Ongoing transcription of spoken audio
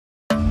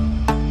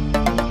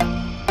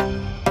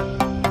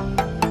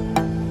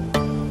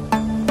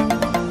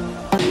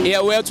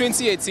Yeah, well,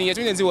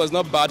 2018 was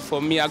not bad for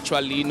me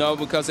actually,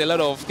 because a lot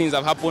of things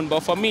have happened.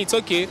 But for me, it's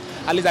okay.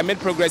 At least I made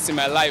progress in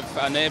my life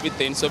and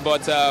everything. So,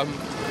 but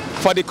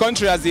for the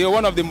country as the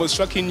one of the most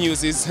shocking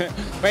news is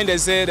when they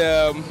said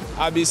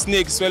I'll be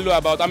snake swallow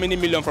about how many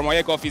million from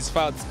Oyek off his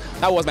fat.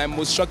 That was my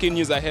most shocking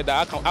news I heard.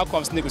 How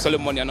come snake will swallow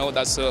money and all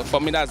that? So for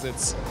me, that's it.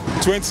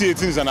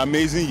 2018 is an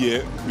amazing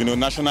year,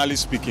 nationally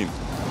speaking.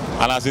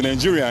 And as a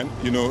Nigerian,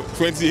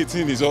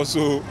 2018 is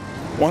also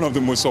one of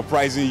the most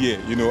surprising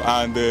years,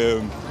 and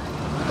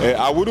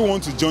I wouldn't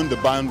want to join the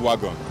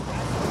bandwagon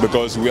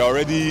because we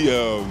already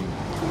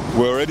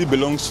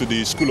belongs to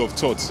the school of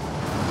thought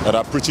that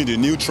are preaching the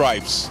new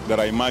tribes that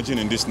are emerging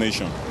in this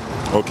nation.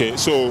 Okay,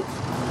 so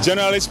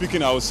generally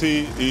speaking, I would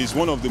say it's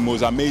one of the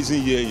most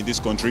amazing years in this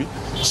country.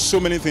 So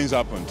many things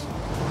happened,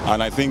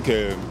 and I think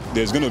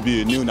there's going to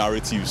be a new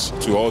narratives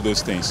to all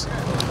those things.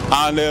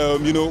 And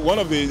one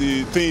of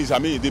the things,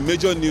 the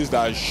major news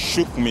that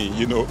shook me,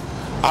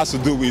 has to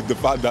do with the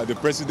fact that the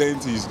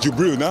president is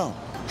Jubril now.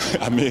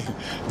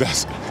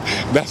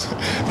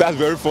 That's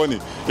very funny.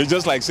 It's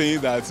just like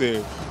saying that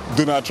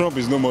Donald Trump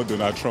is no more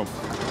Donald Trump.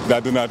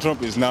 That Donald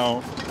Trump is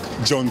now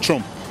John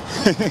Trump.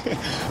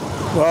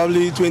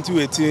 Probably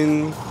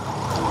 2018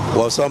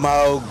 was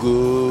somehow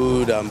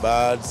good and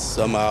bad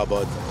somehow,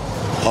 but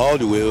all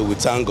the way we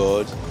thank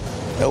God.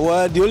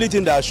 Well, the only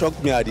thing that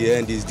shocked me at the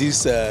end is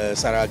this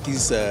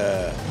Saraki's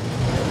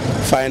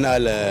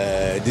final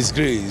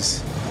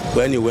disgrace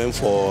when he went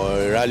for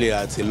a rally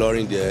at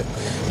Ilorin there,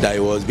 that he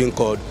was being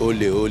called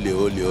Ole, Ole,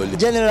 Ole, Ole.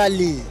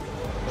 Generally,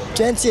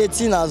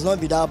 2018 has not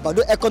been that bad.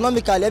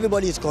 Economically,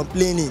 everybody is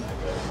complaining.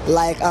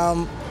 Like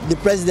the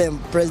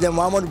President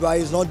Muhammadu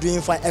Buhari is not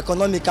doing fine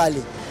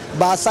economically.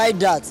 But aside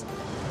that,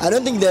 I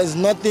don't think there's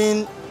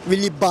nothing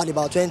really bad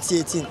about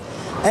 2018.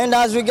 And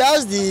as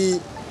regards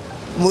the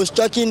most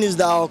shocking news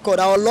that occurred,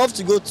 I would love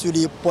to go to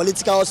the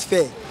political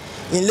sphere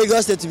in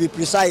Lagos State, to be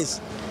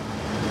precise.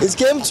 It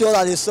came to us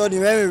at a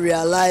sudden when we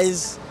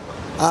realized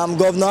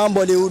Governor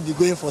Ambode would be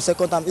going for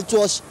second term. It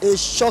was a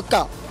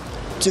shocker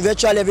to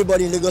virtually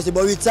everybody in Lagos State,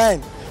 but with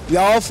time, we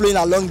are all flowing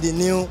along the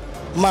new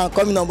man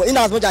coming on. But in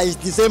as much as it's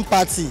the same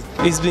party.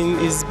 It's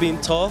been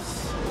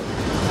tough,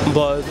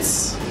 but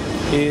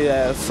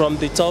from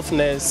the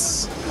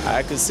toughness,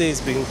 I could say it's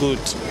been good,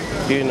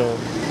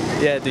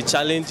 Yeah, the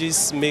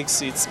challenges made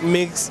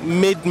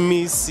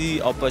me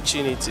see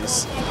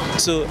opportunities.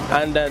 So,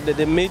 and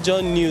the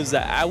major news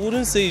that I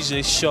wouldn't say is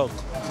a shock,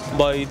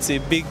 but it's a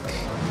big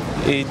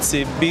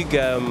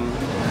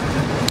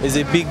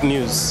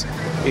news.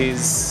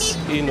 Is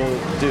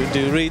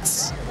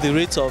the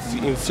rate of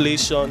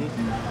inflation.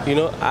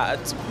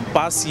 At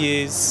past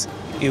years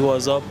it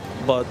was up,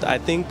 but I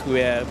think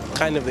we're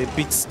kind of a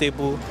bit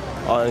stable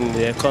on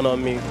the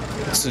economy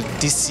to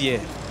this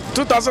year.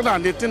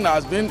 2018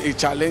 has been a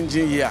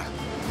challenging year,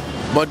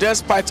 but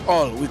despite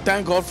all, we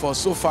thank God for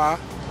so far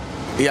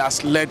He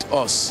has led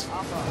us.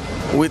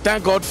 We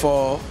thank God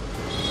for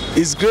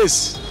His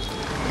grace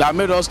that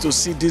made us to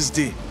see this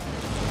day.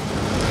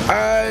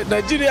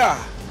 Nigeria,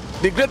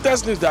 the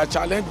greatest news that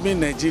challenged me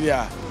in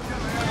Nigeria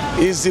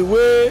is the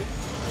way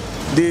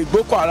the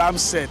Boko Haram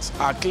set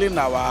are killing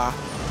our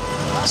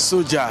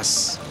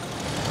soldiers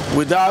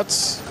without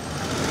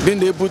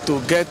being able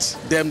to get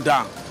them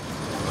down,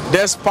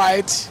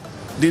 despite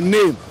the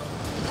name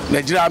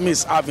Nigeria Army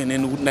is having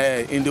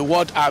in the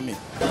world army.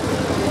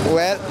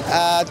 Well,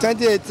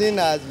 2018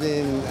 has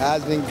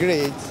been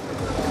great,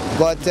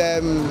 but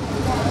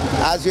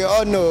as we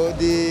all know,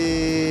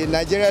 the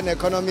Nigerian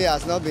economy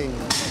has not been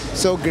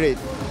so great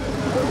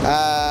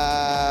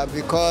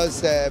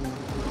because the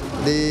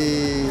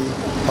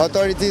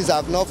authorities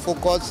have not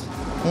focused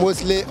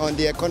mostly on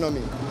the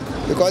economy,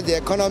 because the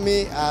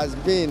economy has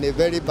been in a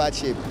very bad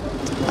shape,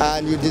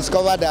 and you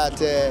discover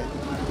that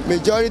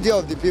majority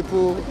of the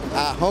people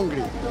are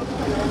hungry.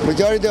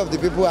 Majority of the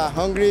people are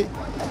hungry,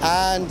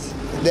 and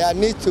there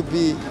needs to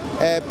be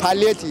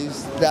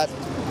palliatives that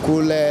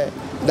will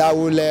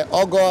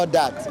augur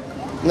that.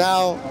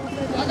 Now,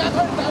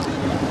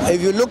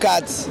 if you look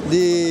at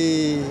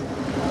the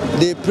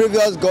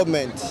previous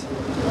government,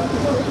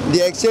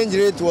 the exchange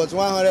rate was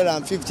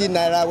 150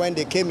 naira when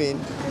they came in,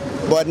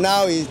 but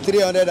now it's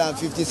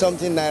 350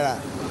 something naira.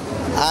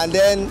 And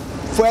then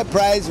fuel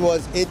price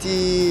was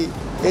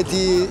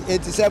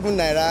 87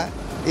 naira,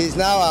 is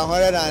now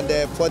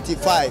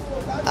 145,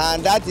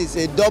 and that is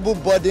a double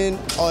burden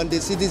on the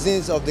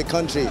citizens of the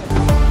country.